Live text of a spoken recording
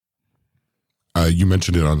You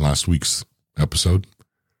mentioned it on last week's episode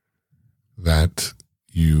that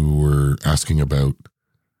you were asking about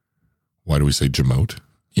why do we say Jamote?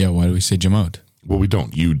 Yeah, why do we say Jamote? Well, we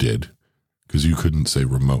don't. You did, because you couldn't say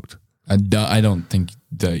remote. I don't think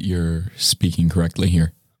that you're speaking correctly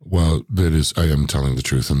here. Well, that is, I am telling the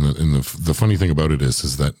truth. And the funny thing about it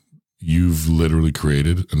is that you've literally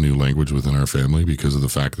created a new language within our family because of the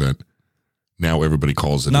fact that now everybody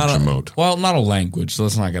calls it Jamote. Well, not a language. So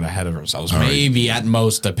let's not get ahead of ourselves. Maybe at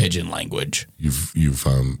most a pigeon language. You've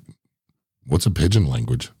what's a pigeon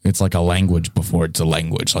language? It's like a language before it's a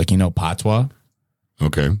language. Like, patois.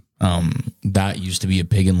 Okay. That used to be a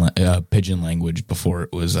pigeon language before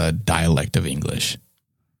it was a dialect of English.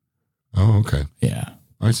 Oh, okay. Yeah.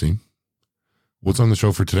 I see. What's on the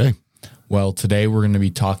show for today? Well, today we're going to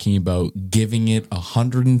be talking about giving it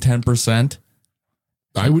 110%.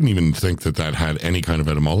 I wouldn't even think that had any kind of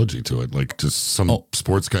etymology to it. Like just some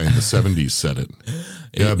sports guy in the 70s said it.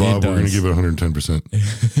 Yeah, Bob, we're going to give it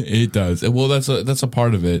 110%. It does. Well, that's a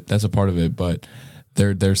part of it. That's a part of it, but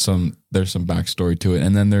there's some backstory to it.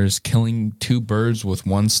 And then there's killing two birds with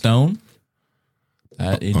one stone.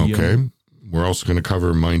 That idiom. Okay. We're also going to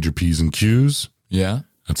cover mind your P's and Q's. Yeah.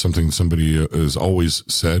 That's something somebody has always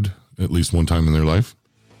said at least one time in their life.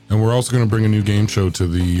 And we're also going to bring a new game show to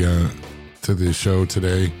the show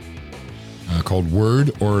today called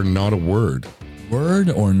Word or Not a Word. Word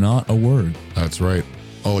or Not a Word. That's right.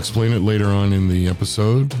 I'll explain it later on in the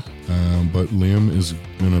episode, but Liam is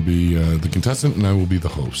going to be the contestant and I will be the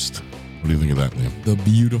host. What do you think of that, Liam? The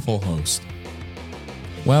beautiful host.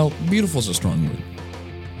 Well, beautiful is a strong word.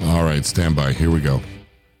 All right, stand by. Here we go.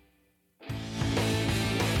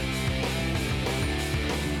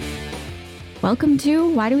 Welcome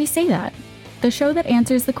to Why Do We Say That? The show that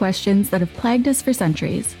answers the questions that have plagued us for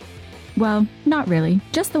centuries. Well, not really,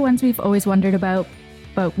 just the ones we've always wondered about,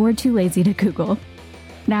 but we're too lazy to Google.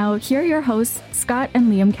 Now, here are your hosts, Scott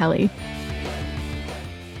and Liam Kelly.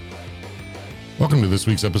 Welcome to this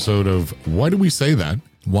week's episode of Why Do We Say That?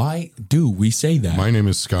 Why do we say that? My name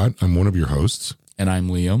is Scott. I'm one of your hosts. And I'm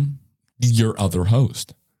Liam, your other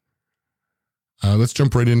host. Let's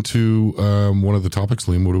jump right into one of the topics,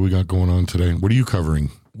 Liam. What do we got going on today? What are you covering?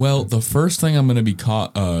 Well, the first thing I'm going to be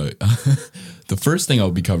the first thing I'll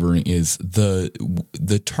be covering is the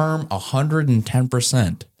term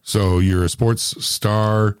 110%. So you're a sports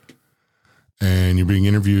star and you're being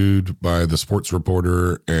interviewed by the sports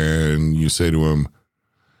reporter and you say to him,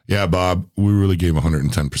 yeah, Bob, we really gave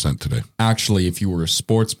 110% today. Actually, if you were a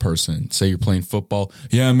sports person, say you're playing football,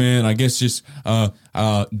 yeah, man, I guess just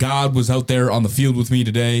God was out there on the field with me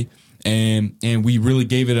today, and we really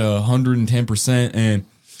gave it 110%, and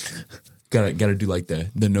gotta do like the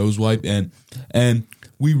nose wipe, and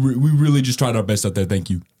we really just tried our best out there. Thank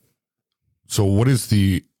you. So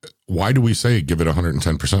why do we say give it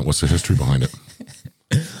 110%? What's the history behind it?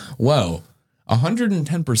 Well,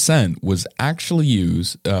 110% was actually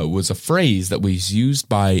was a phrase that was used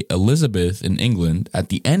by Elizabeth in England at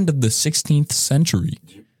the end of the 16th century.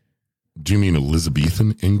 Do you mean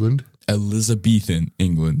Elizabethan England? Elizabethan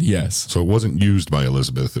England, yes. So it wasn't used by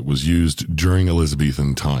Elizabeth. It was used during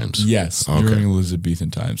Elizabethan times. Yes, okay. During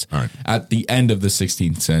Elizabethan times. All right. At the end of the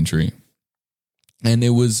 16th century. And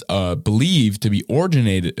it was believed to be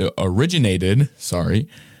originated,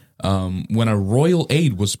 when a royal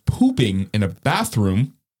aide was pooping in a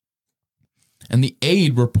bathroom, and the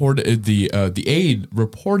aide reported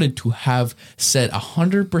to have said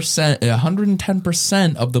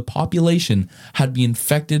 110% of the population had been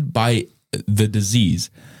infected by the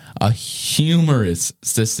disease. A humorous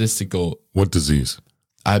statistical. What disease?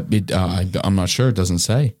 I'm not sure. It doesn't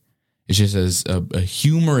say. It just says a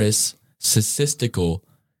humorous statistical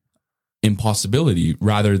impossibility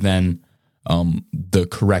rather than the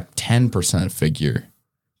correct 10% figure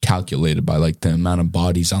calculated by like the amount of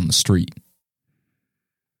bodies on the street.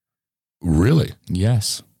 Really?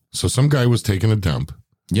 Yes. So some guy was taking a dump.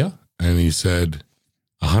 Yeah. And he said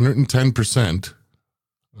 110%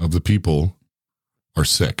 of the people are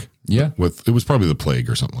sick. Yeah. It was probably the plague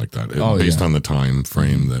or something like that. Based on the time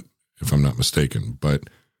frame that, if I'm not mistaken. But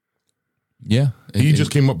yeah. He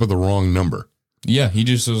just came up with the wrong number. Yeah, he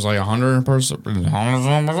just was like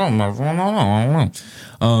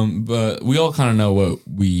 100%. But we all kind of know what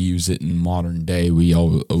we use it in modern day.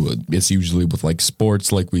 It's usually with like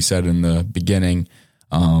sports, like we said in the beginning.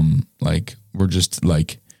 Like we're just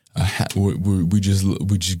like we just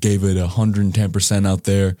gave it 110% out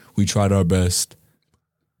there. We tried our best.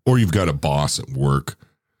 Or you've got a boss at work.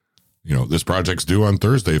 You know, this project's due on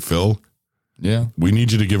Thursday, Phil. Yeah, we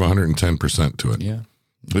need you to give 110% to it. Yeah.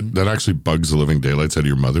 That actually bugs the living daylights out of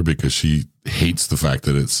your mother because she hates the fact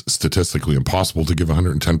that it's statistically impossible to give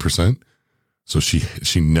 110%. So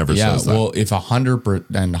she never says that. Well, if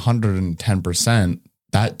 100 and 110%,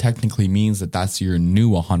 that technically means that that's your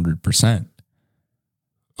new 100%.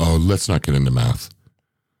 Oh, let's not get into math.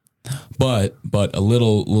 But a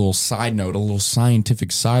little side note, a little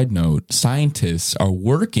scientific side note. Scientists are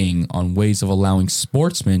working on ways of allowing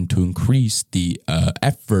sportsmen to increase the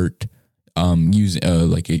effort,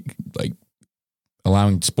 like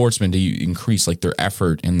allowing sportsmen to increase like their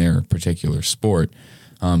effort in their particular sport,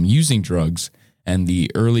 using drugs. And the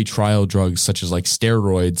early trial drugs, such as like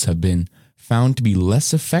steroids, have been found to be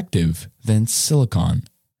less effective than silicone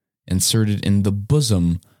inserted in the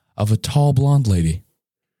bosom of a tall blonde lady.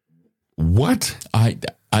 What?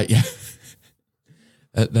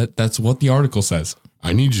 That's what the article says.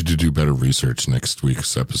 I need you to do better research next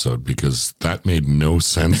week's episode because that made no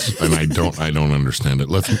sense and I don't understand it.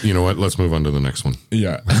 Let's move on to the next one.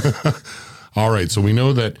 Yeah. All right. So we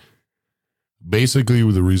know that basically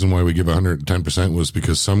the reason why we give 110% was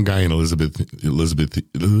because some guy in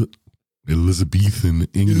Elizabethan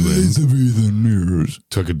England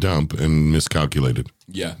took a dump and miscalculated.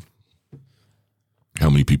 Yeah. How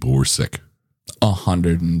many people were sick?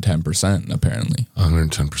 110%, apparently.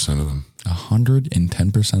 110% of them.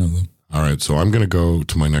 110% of them. All right, so I'm going to go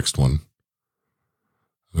to my next one.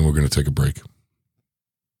 Then we're going to take a break.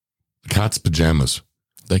 The cat's pajamas.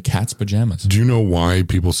 The cat's pajamas. Do you know why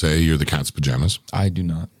people say you're the cat's pajamas? I do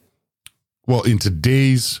not. Well, in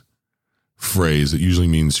today's phrase, it usually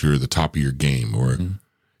means you're the top of your game or,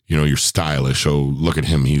 you're stylish. Oh, look at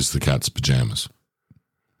him. He's the cat's pajamas.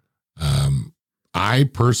 I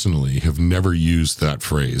personally have never used that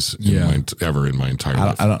phrase ever in my entire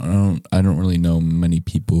life. I don't really know many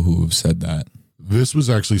people who have said that. This was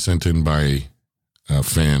actually sent in by a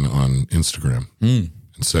fan on Instagram and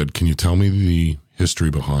said, "Can you tell me the history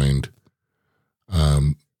behind?"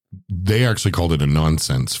 They actually called it a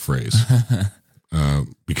nonsense phrase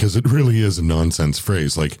because it really is a nonsense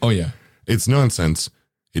phrase. Like, oh yeah, it's nonsense.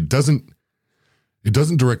 It doesn't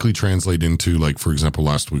directly translate into, like, for example,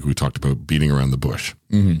 last week we talked about beating around the bush.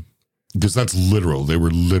 Because that's literal. They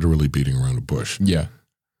were literally beating around a bush. Yeah.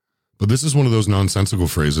 But this is one of those nonsensical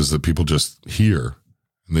phrases that people just hear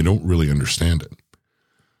and they don't really understand it.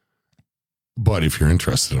 But if you're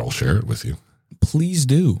interested, I'll share it with you. Please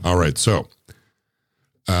do. All right. So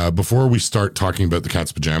before we start talking about the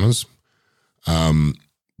cat's pajamas,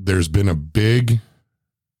 there's been a big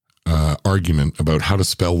argument about how to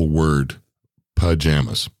spell the word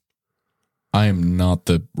pajamas. I am not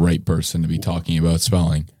the right person to be talking about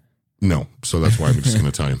spelling. No, so that's why I'm just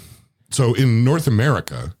going to tell you. So in North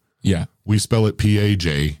America, we spell it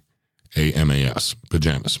Pajamas,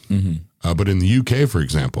 pajamas. But in the UK, for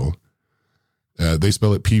example, they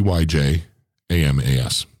spell it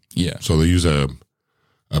Pyjamas. Yeah. So they use a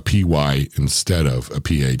PY instead of a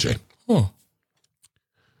PAJ. Oh.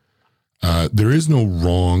 There is no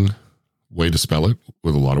wrong way to spell it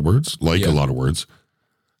with a lot of words, a lot of words.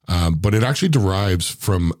 But it actually derives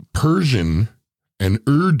from Persian and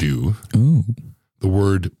Urdu, the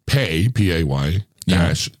word pay, P-A-Y,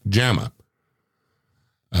 dash, jama.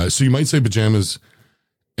 So you might say pajamas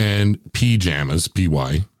and pajamas,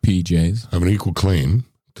 P-Y, PJs, have an equal claim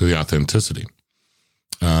to the authenticity.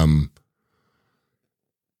 We're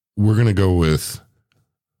going to go with,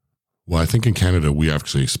 well, I think in Canada, we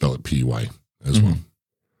actually spell it P-Y as well.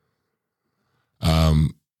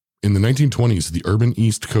 In the 1920s, the urban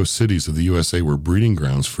East Coast cities of the USA were breeding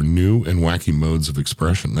grounds for new and wacky modes of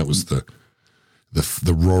expression. That was the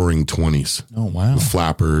roaring 20s. Oh, wow. The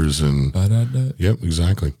flappers and... Yep,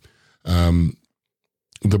 exactly. The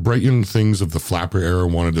bright young things of the flapper era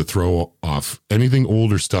wanted to throw off anything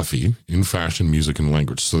old or stuffy in fashion, music, and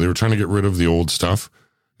language. So they were trying to get rid of the old stuff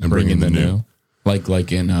and bring in the new.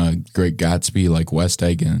 Like in Great Gatsby, like West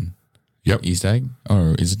Egg and East Egg?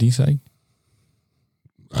 Or is it East Egg?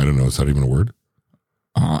 I don't know. Is that even a word?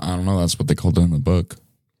 I don't know. That's what they called it in the book.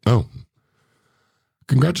 Oh.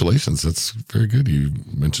 Congratulations. That's very good. You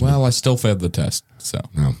mentioned I still failed the test. So.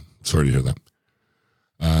 No, sorry to hear that.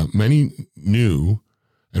 Many new,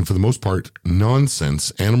 and for the most part,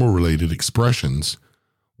 nonsense animal-related expressions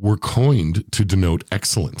were coined to denote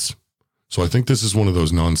excellence. So I think this is one of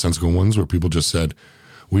those nonsensical ones where people just said,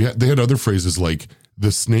 they had other phrases like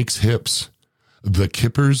the snake's hips, the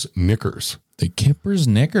kipper's knickers. The kipper's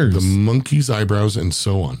knickers. The monkey's eyebrows, and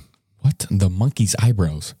so on. What? The monkey's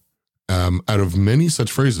eyebrows? Out of many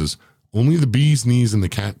such phrases, only the bee's knees and the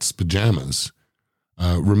cat's pajamas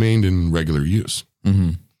remained in regular use.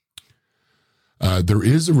 There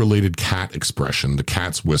is a related cat expression, the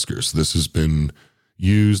cat's whiskers. This has been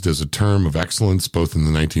used as a term of excellence both in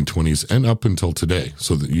the 1920s and up until today.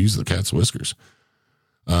 So that you use the cat's whiskers.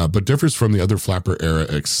 But differs from the other flapper era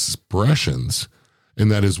expressions in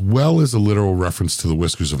that, as well as a literal reference to the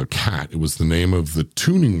whiskers of a cat, it was the name of the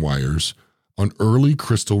tuning wires on early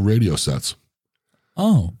crystal radio sets.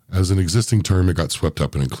 Oh. As an existing term, it got swept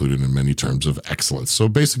up and included in many terms of excellence. So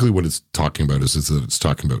basically what it's talking about is that it's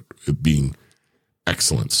talking about it being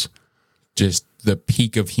excellence. Just the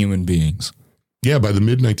peak of human beings. Yeah, by the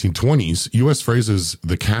mid-1920s, U.S. phrases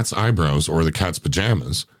the cat's eyebrows or the cat's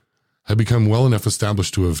pajamas had become well enough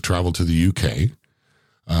established to have traveled to the U.K.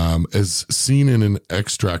 As seen in an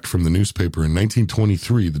extract from the newspaper in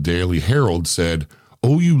 1923, the Daily Herald said,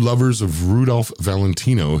 "Oh, you lovers of Rudolph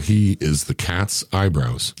Valentino, he is the cat's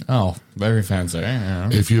eyebrows." Oh, very fancy.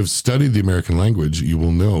 If you have studied the American language, you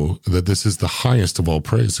will know that this is the highest of all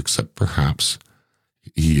praise, except perhaps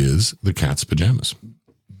he is the cat's pajamas.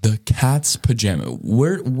 The cat's pajama.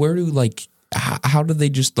 Where do like, how do they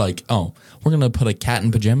just like, oh, we're going to put a cat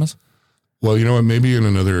in pajamas? Well, you know what? Maybe in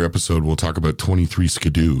another episode, we'll talk about 23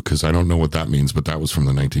 skidoo, because I don't know what that means, but that was from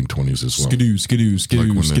the 1920s as well. Skidoo, skidoo,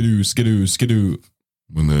 skidoo, Like skidoo, skidoo, skidoo.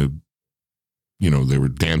 When they were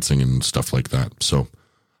dancing and stuff like that. So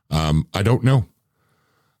I don't know.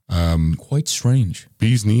 Quite strange.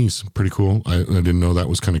 Bee's knees, pretty cool. I didn't know that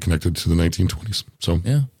was kind of connected to the 1920s. So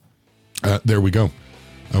Yeah. there we go.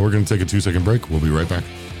 We're going to take a 2-second break. We'll be right back.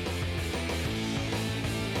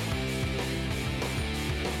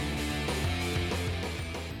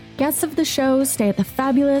 Guests of the show stay at the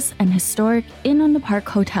fabulous and historic Inn on the Park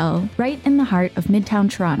Hotel, right in the heart of Midtown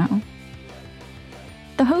Toronto.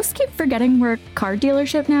 The hosts keep forgetting we're a car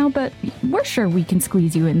dealership now, but we're sure we can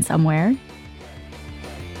squeeze you in somewhere.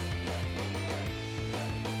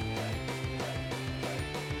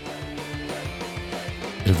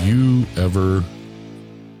 Had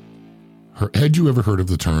you ever heard of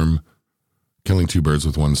the term killing two birds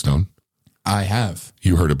with one stone? I have.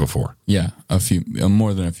 You heard it before. Yeah,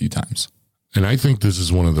 more than a few times. And I think this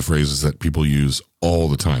is one of the phrases that people use all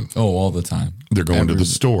the time. Oh, all the time. They're going to the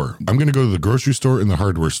store. I'm going to go to the grocery store and the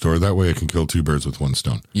hardware store. That way I can kill two birds with one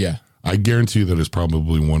stone. Yeah. I guarantee you that is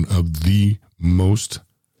probably one of the most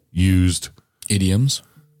used Idioms.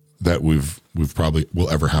 that we've probably will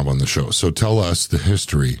ever have on the show. So tell us the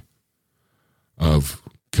history of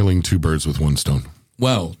killing two birds with one stone.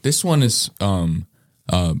 Well, this one is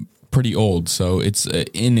pretty old. So it's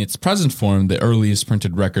in its present form, the earliest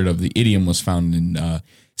printed record of the idiom was found in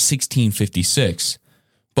 1656.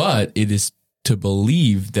 But it is to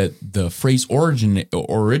believe that the phrase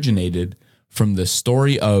originated from the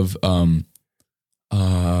story of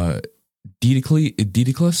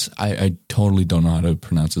Daedalus. I totally don't know how to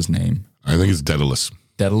pronounce his name. I think it's Daedalus.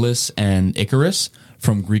 Daedalus and Icarus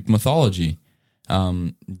from Greek mythology.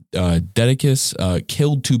 Daedalus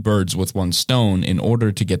killed two birds with one stone in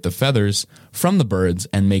order to get the feathers from the birds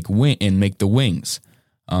and make the wings.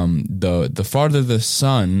 The farther the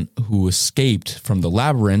son who escaped from the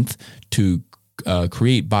labyrinth to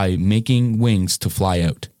create by making wings to fly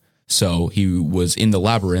out. So he was in the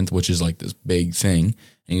labyrinth, which is like this big thing.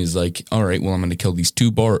 And he was like, all right, well, I'm going to kill these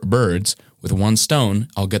two birds with one stone.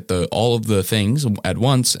 I'll get all of the things at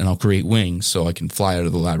once and I'll create wings so I can fly out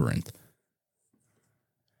of the labyrinth.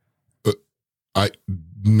 I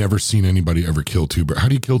never seen anybody ever kill two birds. How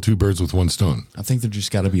do you kill two birds with one stone? I think they're just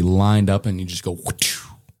got to be lined up and you just go. Whoosh.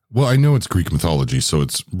 Well, I know it's Greek mythology, so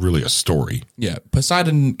it's really a story. Yeah.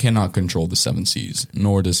 Poseidon cannot control the seven seas,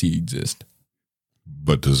 nor does he exist.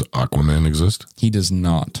 But does Aquaman exist? He does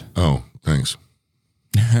not. Oh, thanks.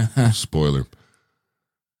 Spoiler.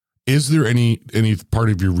 Is there any part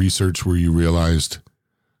of your research where you realized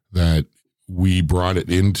that we brought it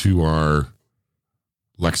into our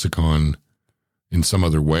lexicon in some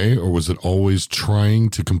other way, or was it always trying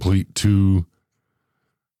to complete two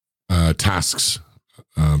tasks,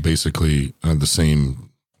 basically the same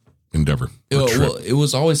endeavor? Well, it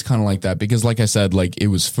was always kind of like that because, like I said, like it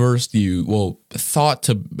was first thought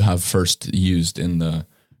to have first used in the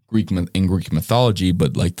Greek mythology,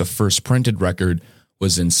 but like the first printed record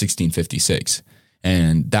was in 1656,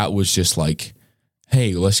 and that was just like,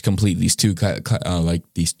 hey, let's complete these two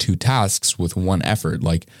tasks with one effort.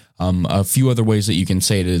 Like a few other ways that you can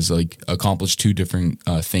say it is like accomplish two different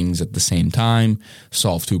things at the same time,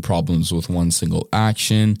 solve two problems with one single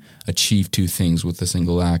action, achieve two things with a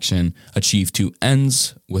single action, achieve two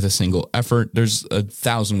ends with a single effort. There's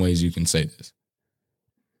 1,000 ways you can say this.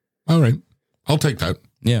 All right. I'll take that.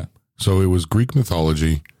 Yeah. So it was Greek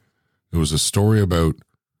mythology. It was a story about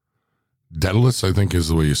Daedalus, I think is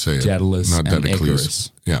the way you say it. Daedalus not and Daedalus.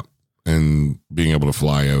 Icarus. Yeah. And being able to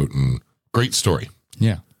fly out, and great story.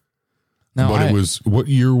 Yeah. Now, but it was, what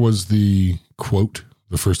year was the quote?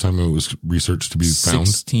 The first time it was researched to be found?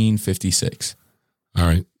 1656. All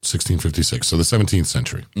right, 1656. So the 17th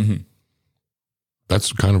century. Mm-hmm.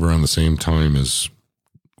 That's kind of around the same time as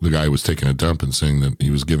the guy was taking a dump and saying that he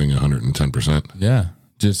was giving 110%. Yeah.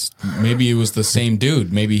 Just maybe it was the same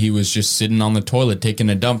dude. Maybe he was just sitting on the toilet taking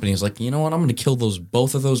a dump and he's like, you know what? I'm going to kill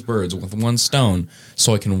both of those birds with one stone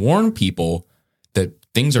so I can warn people that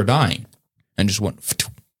things are dying. And just went,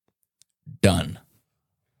 done.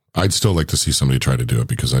 I'd still like to see somebody try to do it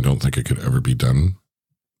because I don't think it could ever be done.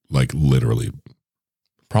 Like literally.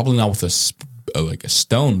 Probably not with a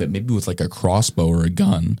stone, but maybe with like a crossbow or a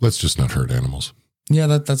gun. Let's just not hurt animals. Yeah,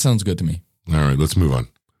 that sounds good to me. All right, let's move on.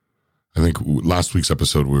 I think last week's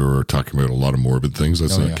episode we were talking about a lot of morbid things.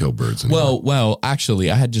 Let's not kill birds anymore. Well,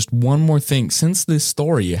 actually, I had just one more thing. Since this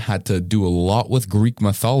story had to do a lot with Greek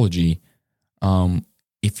mythology,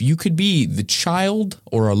 if you could be the child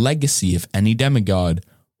or a legacy of any demigod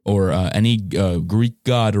or any Greek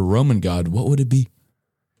god or Roman god, what would it be?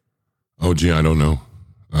 Oh, gee, I don't know.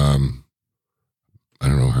 I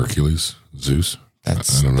don't know. Hercules, Zeus. I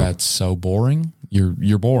don't know. That's so boring.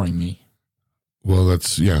 You're boring me. Well,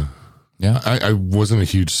 that's yeah. I wasn't a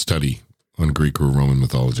huge study on Greek or Roman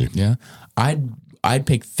mythology. Yeah, I'd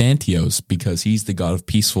pick Thanthios because he's the god of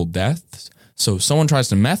peaceful death. So if someone tries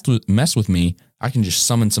to mess with me, I can just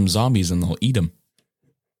summon some zombies and they'll eat them.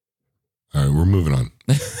 All right, we're moving on.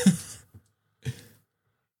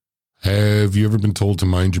 Have you ever been told to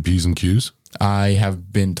mind your P's and Q's? I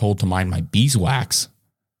have been told to mind my beeswax.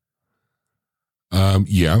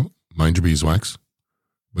 Yeah, mind your beeswax.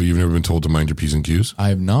 But you've never been told to mind your P's and Q's? I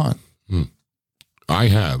have not. I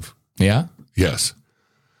have. Yeah? Yes.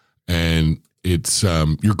 And it's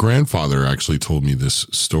your grandfather actually told me this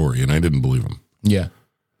story, and I didn't believe him. Yeah.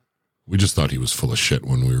 We just thought he was full of shit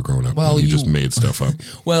when we were growing up. Well, he just made stuff up.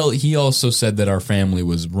 Well, he also said that our family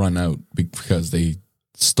was run out because they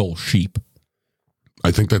stole sheep.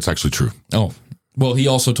 I think that's actually true. Oh. Well, he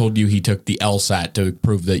also told you he took the LSAT to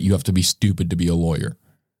prove that you have to be stupid to be a lawyer.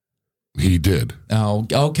 He did. Oh,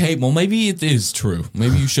 okay. Well, maybe it is true.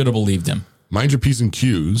 Maybe you should have believed him. Mind your P's and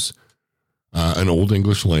Q's, an old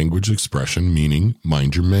English language expression meaning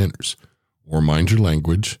mind your manners or mind your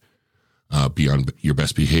language, be on your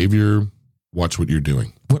best behavior, watch what you're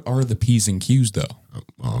doing. What are the P's and Q's, though?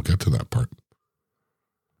 I'll get to that part.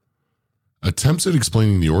 Attempts at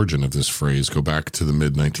explaining the origin of this phrase go back to the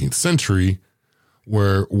mid-19th century,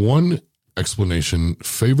 where one explanation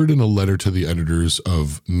favored in a letter to the editors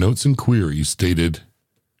of Notes and Queries dated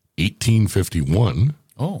 1851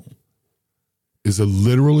 is a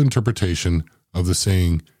literal interpretation of the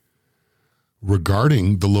saying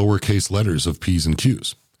regarding the lowercase letters of P's and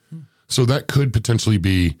Q's. So that could potentially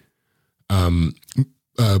be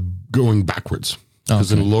going backwards.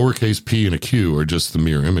 Because a lowercase p and a q are just the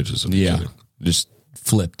mirror images of each other. Just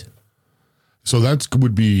flipped. So that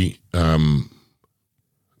would be...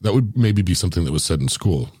 that would maybe be something that was said in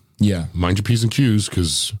school. Yeah. Mind your P's and Q's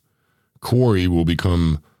because quarry will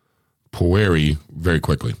become poeri very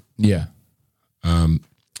quickly. Yeah.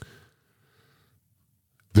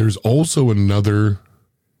 There's also another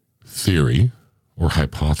theory or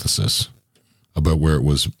hypothesis about where it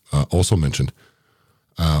was also mentioned.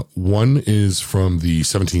 One is from the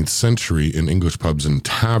 17th century in English pubs and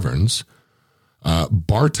taverns.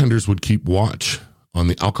 Bartenders would keep watch on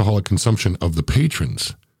the alcoholic consumption of the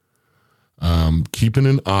patrons, keeping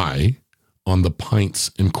an eye on the pints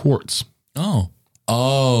and quarts.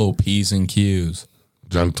 Oh, P's and Q's.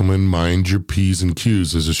 Gentlemen, mind your P's and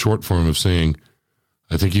Q's is a short form of saying,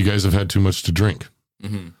 I think you guys have had too much to drink.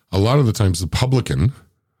 Mm-hmm. A lot of the times the publican,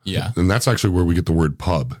 and that's actually where we get the word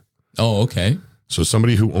pub. Oh, okay. So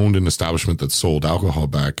somebody who owned an establishment that sold alcohol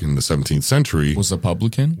back in the 17th century was a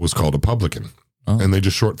publican? Was called a publican. Oh. And they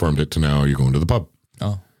just short formed it to now you're going to the pub.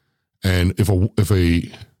 Oh. And if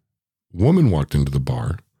a woman walked into the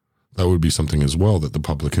bar, that would be something as well that the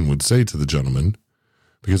publican would say to the gentleman,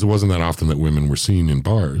 because it wasn't that often that women were seen in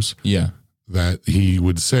bars. Yeah. That he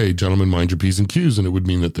would say, gentlemen, mind your P's and Q's, and it would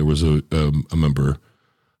mean that there was a member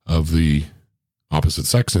of the opposite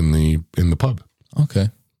sex in the pub. Okay.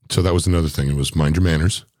 So that was another thing. It was mind your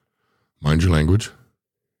manners, mind your language,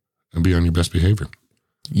 and be on your best behavior.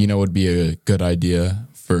 You know, it would be a good idea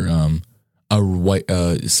for a white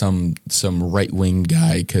some right wing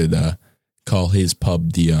guy could call his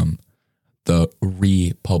pub the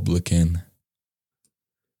Republican.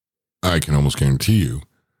 I can almost guarantee you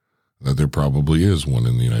that there probably is one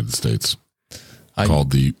in the United States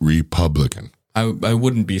called the Republican. I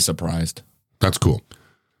wouldn't be surprised. That's cool.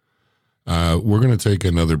 We're going to take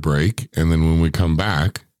another break, and then when we come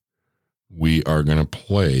back, we are going to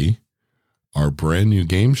play our brand new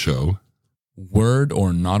game show, Word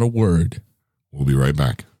or Not a Word. We'll be right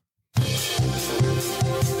back.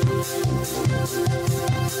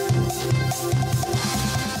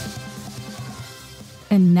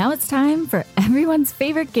 And now it's time for everyone's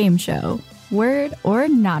favorite game show, Word or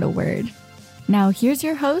Not a Word. Now here's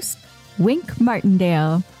your host, Wink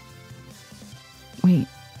Martindale. Wait,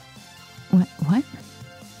 what?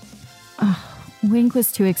 Oh, Wink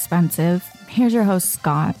was too expensive. Here's your host,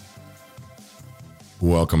 Scott.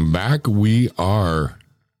 Welcome back. We are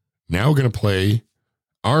now going to play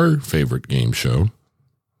our favorite game show.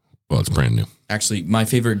 Well, it's brand new. Actually, my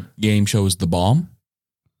favorite game show is The Bomb.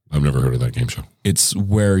 I've never heard of that game show. It's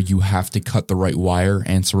where you have to cut the right wire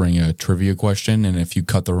answering a trivia question, and if you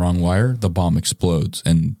cut the wrong wire, the bomb explodes.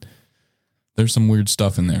 And there's some weird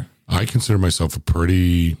stuff in there. I consider myself a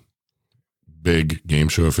pretty big game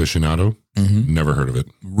show aficionado. Mm-hmm. Never heard of it.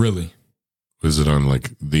 Really? Is it on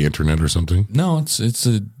like the internet or something? No, it's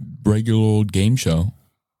a regular old game show.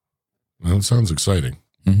 Well, it sounds exciting.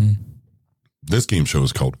 Mm-hmm. This game show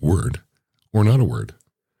is called Word or Not a Word.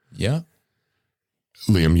 Yeah.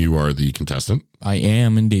 Liam, you are the contestant. I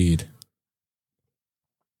am indeed.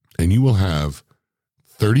 And you will have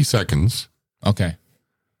 30 seconds Okay.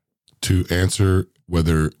 to answer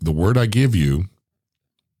whether the word I give you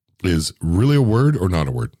is really a word or not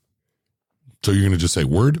a word. So you're going to just say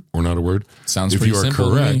word or not a word. Sounds if pretty you are simple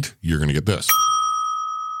to me. correct, you're going to get this.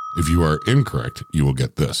 If you are incorrect, you will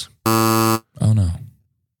get this. Oh, no.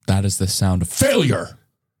 That is the sound of failure.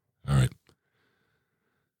 All right.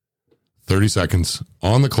 30 seconds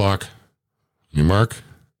on the clock. You mark,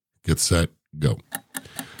 get set, go.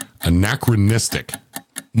 Anachronistic.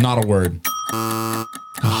 Not a word.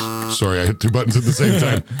 Sorry, I hit two buttons at the same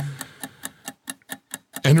time.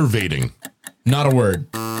 Enervating. Not a word.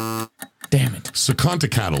 Damn it.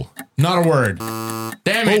 Secondicatl. Not a word.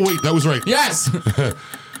 Damn it. Oh, wait, that was right. Yes.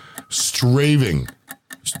 Straving.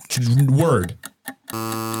 Word.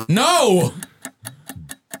 No.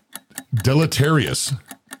 Deleterious.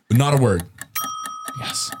 Not a word.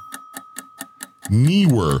 Yes.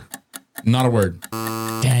 Newer. Not a word.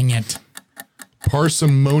 Dang it.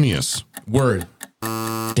 Parsimonious. Word.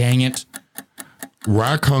 Dang it.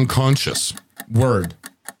 Raconconscious. Word.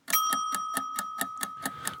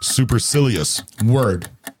 Supercilious. Word.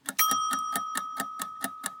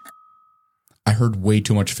 I heard way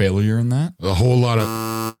too much failure in that. A whole lot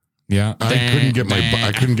of. Yeah. I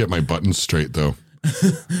couldn't get my buttons straight though.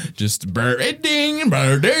 Just birding,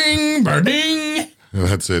 birding, birding.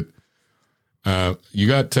 That's it. You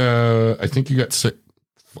got. I think you got six.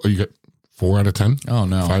 You got 4 out of 10. Oh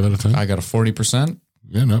no, 5 out of 10. I got a 40%.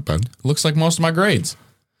 Yeah, not bad. Looks like most of my grades.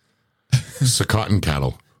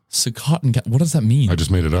 Secondicatl. Cotton. What does that mean? I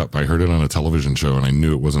just made it up. I heard it on a television show and I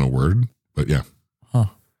knew it wasn't a word, but yeah. Huh.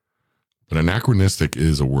 But anachronistic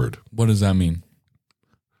is a word. What does that mean?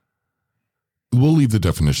 We'll leave the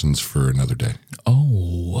definitions for another day.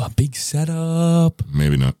 Oh, a big setup.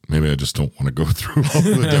 Maybe not. Maybe I just don't want to go through all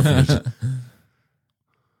the definitions.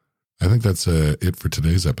 I think that's it for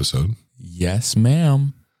today's episode. Yes,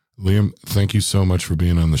 ma'am. Liam, thank you so much for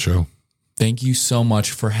being on the show. Thank you so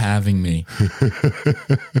much for having me.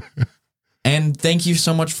 And thank you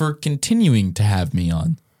so much for continuing to have me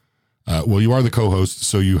on. Well, you are the co-host,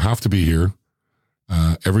 so you have to be here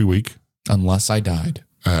every week. Unless I died.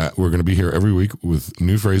 We're going to be here every week with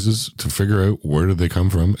new phrases to figure out where did they come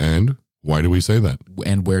from and why do we say that?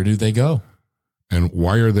 And where do they go? And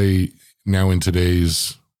why are they now in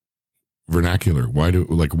today's vernacular? Why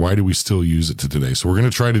do we still use it to today? So we're going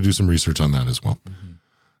to try to do some research on that as well.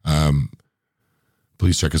 Mm-hmm.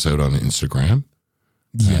 Please check us out on Instagram.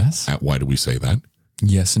 Yes. At Why Do We Say That?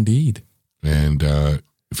 Yes, indeed. And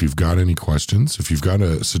if you've got any questions, if you've got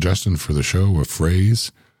a suggestion for the show, a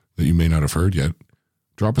phrase that you may not have heard yet,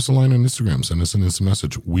 drop us a line on Instagram. Send us an instant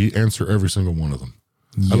message. We answer every single one of them.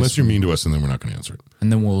 Yes, unless you're mean to us, and then we're not going to answer it.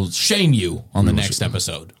 And then we'll shame you on the next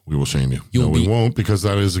episode. We will shame you. We won't, because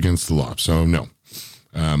that is against the law. So no.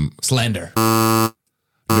 Slander. No,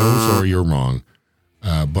 sorry, you're wrong.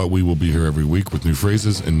 But we will be here every week with new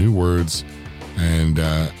phrases and new words. And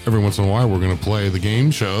every once in a while, we're going to play the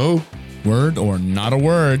game show. Word or not a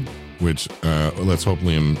word. Which let's hope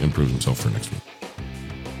Liam improves himself for next week.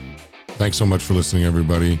 Thanks so much for listening,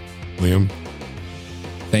 everybody. Liam.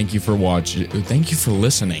 Thank you for watching. Thank you for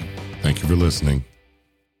listening. Thank you for listening.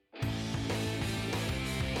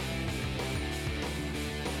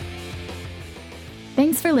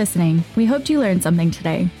 Thanks for listening. We hoped you learned something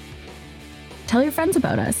today. Tell your friends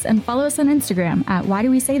about us and follow us on Instagram at Why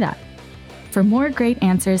Do We Say That for more great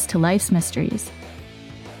answers to life's mysteries.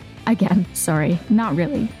 Again, sorry, not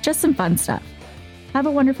really, just some fun stuff. Have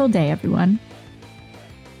a wonderful day, everyone.